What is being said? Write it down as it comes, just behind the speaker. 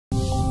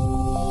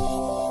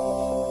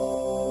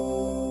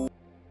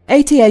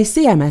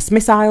ATACMS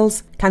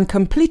missiles can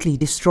completely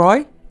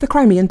destroy the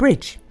Crimean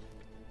Bridge.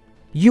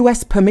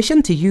 US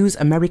permission to use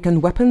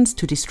American weapons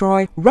to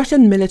destroy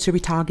Russian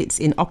military targets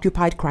in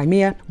occupied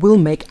Crimea will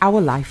make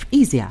our life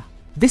easier.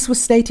 This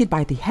was stated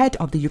by the head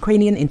of the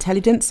Ukrainian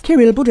intelligence,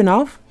 Kirill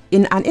Budanov,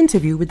 in an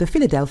interview with the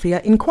Philadelphia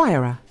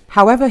Inquirer.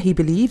 However, he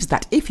believes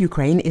that if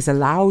Ukraine is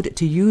allowed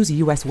to use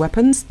US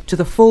weapons to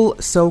the full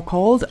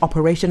so-called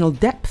operational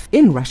depth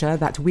in Russia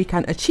that we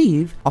can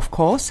achieve, of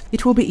course,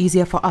 it will be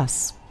easier for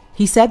us.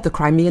 He said the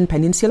Crimean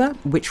Peninsula,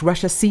 which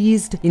Russia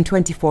seized in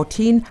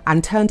 2014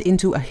 and turned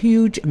into a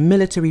huge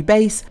military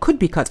base, could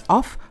be cut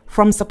off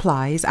from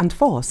supplies and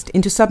forced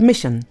into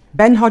submission.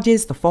 Ben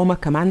Hodges, the former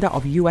commander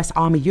of US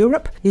Army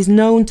Europe, is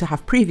known to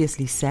have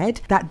previously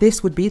said that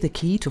this would be the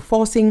key to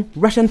forcing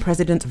Russian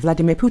President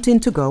Vladimir Putin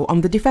to go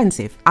on the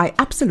defensive. I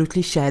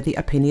absolutely share the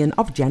opinion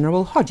of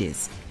General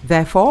Hodges.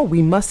 Therefore,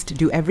 we must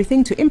do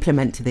everything to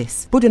implement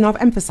this, Budanov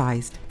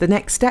emphasized. The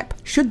next step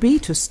should be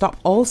to stop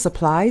all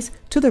supplies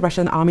to the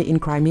Russian army in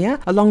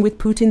Crimea, along with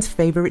Putin's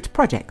favorite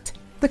project,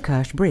 the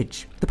Kerch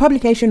Bridge. The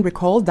publication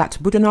recalled that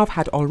Budanov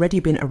had already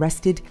been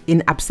arrested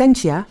in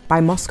absentia by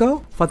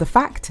Moscow for the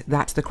fact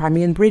that the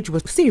Crimean Bridge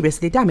was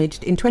seriously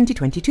damaged in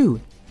 2022.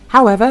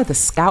 However, the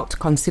scout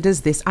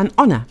considers this an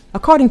honor.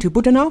 According to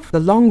Budanov, the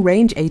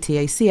long-range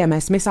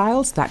ATACMS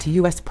missiles that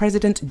US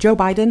President Joe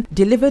Biden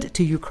delivered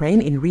to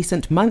Ukraine in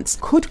recent months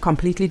could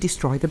completely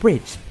destroy the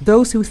bridge.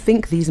 Those who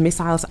think these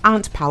missiles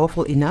aren't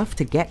powerful enough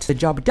to get the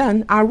job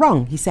done are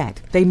wrong, he said.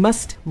 They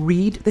must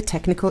read the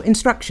technical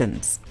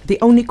instructions. The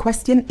only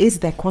question is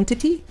their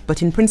quantity,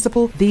 but in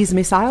principle, these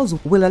missiles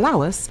will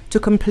allow us to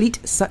complete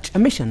such a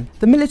mission,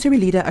 the military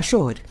leader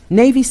assured.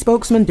 Navy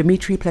spokesman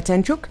Dmitry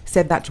Platenchuk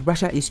said that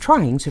Russia is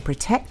trying to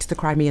protect the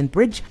Crimean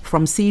Bridge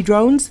from sea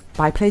drones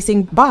by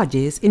placing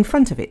barges in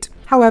front of it.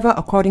 However,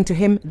 according to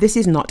him, this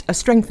is not a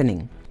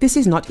strengthening. This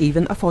is not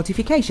even a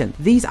fortification.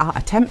 These are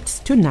attempts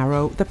to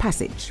narrow the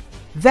passage.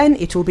 Then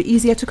it will be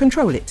easier to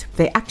control it.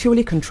 They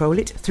actually control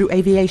it through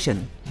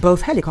aviation.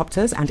 Both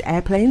helicopters and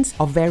airplanes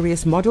of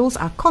various models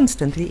are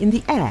constantly in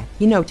the air,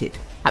 he noted.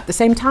 At the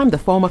same time, the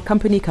former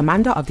company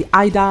commander of the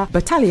Aidar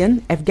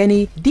battalion,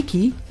 Evgeny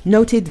Diki,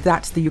 noted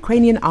that the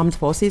Ukrainian armed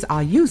forces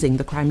are using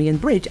the Crimean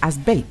Bridge as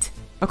bait.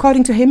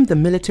 According to him, the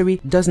military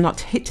does not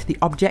hit the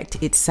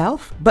object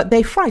itself, but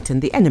they frighten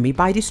the enemy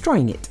by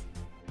destroying it.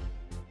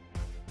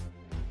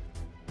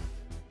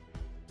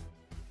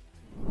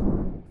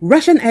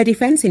 Russian air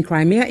defense in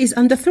Crimea is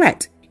under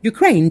threat.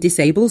 Ukraine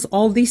disables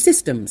all these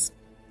systems.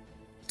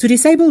 To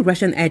disable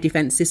Russian air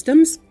defense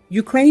systems,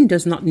 Ukraine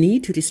does not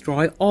need to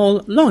destroy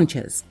all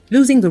launchers.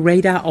 Losing the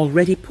radar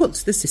already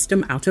puts the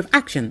system out of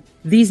action.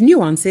 These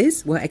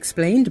nuances were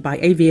explained by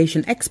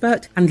aviation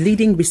expert and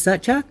leading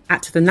researcher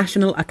at the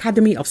National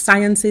Academy of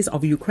Sciences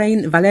of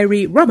Ukraine,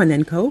 Valery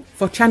Romanenko,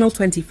 for Channel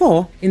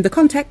 24 in the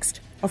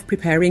context of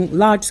preparing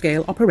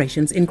large-scale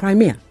operations in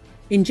Crimea.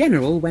 In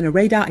general, when a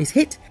radar is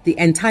hit, the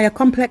entire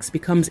complex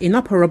becomes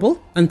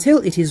inoperable until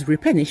it is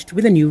replenished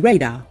with a new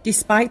radar,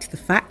 despite the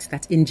fact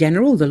that in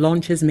general the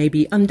launchers may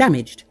be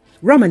undamaged.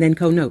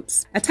 Romanenko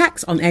notes,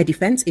 attacks on air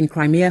defense in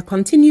Crimea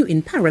continue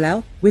in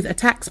parallel with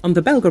attacks on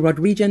the Belgorod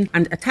region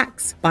and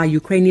attacks by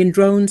Ukrainian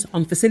drones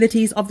on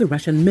facilities of the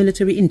Russian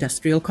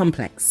military-industrial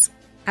complex.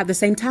 At the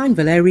same time,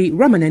 Valery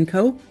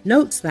Romanenko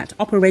notes that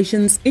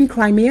operations in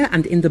Crimea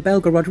and in the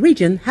Belgorod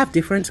region have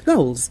different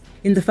goals.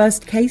 In the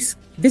first case,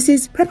 this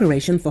is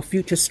preparation for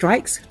future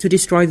strikes to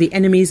destroy the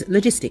enemy's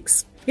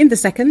logistics. In the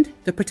second,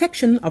 the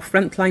protection of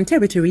frontline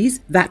territories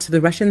that the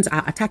Russians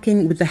are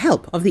attacking with the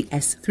help of the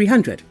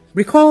S-300.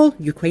 Recall,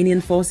 Ukrainian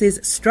forces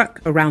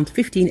struck around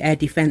 15 air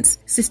defense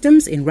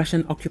systems in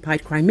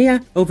Russian-occupied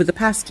Crimea over the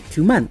past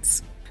 2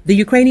 months. The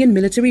Ukrainian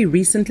military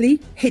recently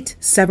hit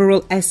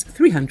several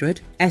S-300,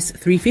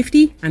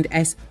 S-350 and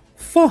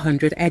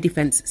S-400 air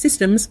defense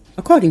systems,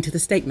 according to the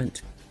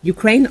statement.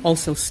 Ukraine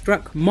also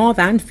struck more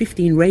than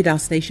 15 radar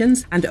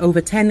stations and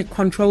over 10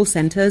 control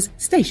centers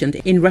stationed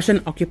in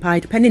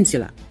Russian-occupied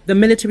peninsula. The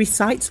military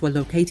sites were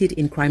located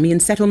in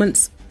Crimean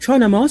settlements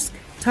Chornomorsk,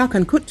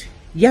 Tarkankut,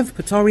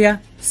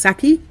 Yevpatoria,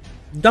 Saki,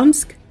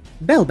 Donsk,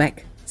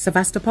 Belbek,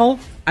 Sevastopol,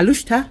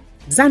 Alushta,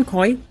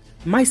 Zankoy,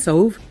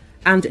 Mysov,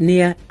 and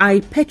near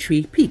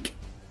Ipetri Peak,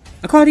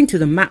 according to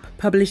the map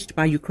published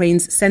by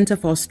Ukraine's Center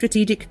for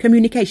Strategic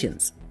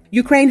Communications.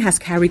 Ukraine has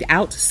carried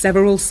out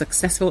several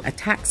successful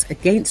attacks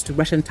against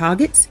Russian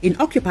targets in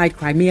occupied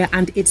Crimea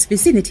and its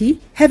vicinity,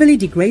 heavily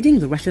degrading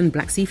the Russian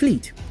Black Sea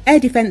Fleet. Air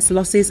defense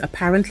losses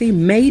apparently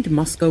made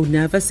Moscow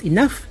nervous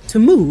enough to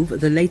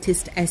move the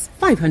latest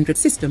S-500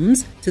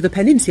 systems to the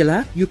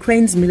peninsula,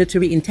 Ukraine's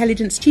military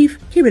intelligence chief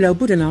Kirill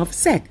Budanov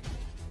said.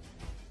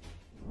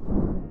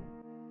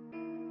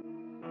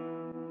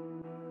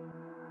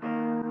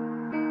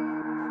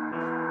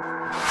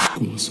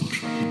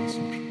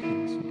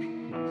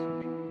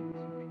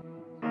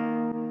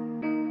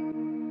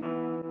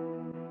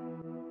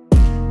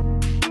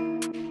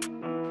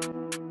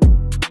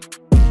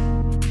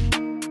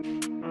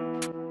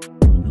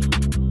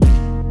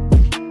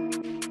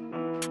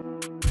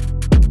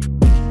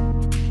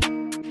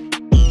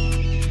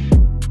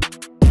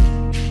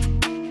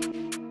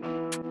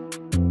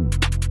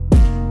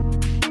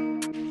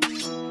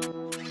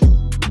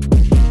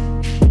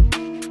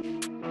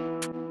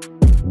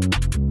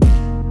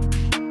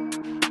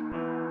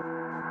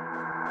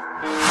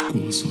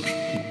 com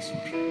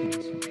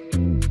Açores.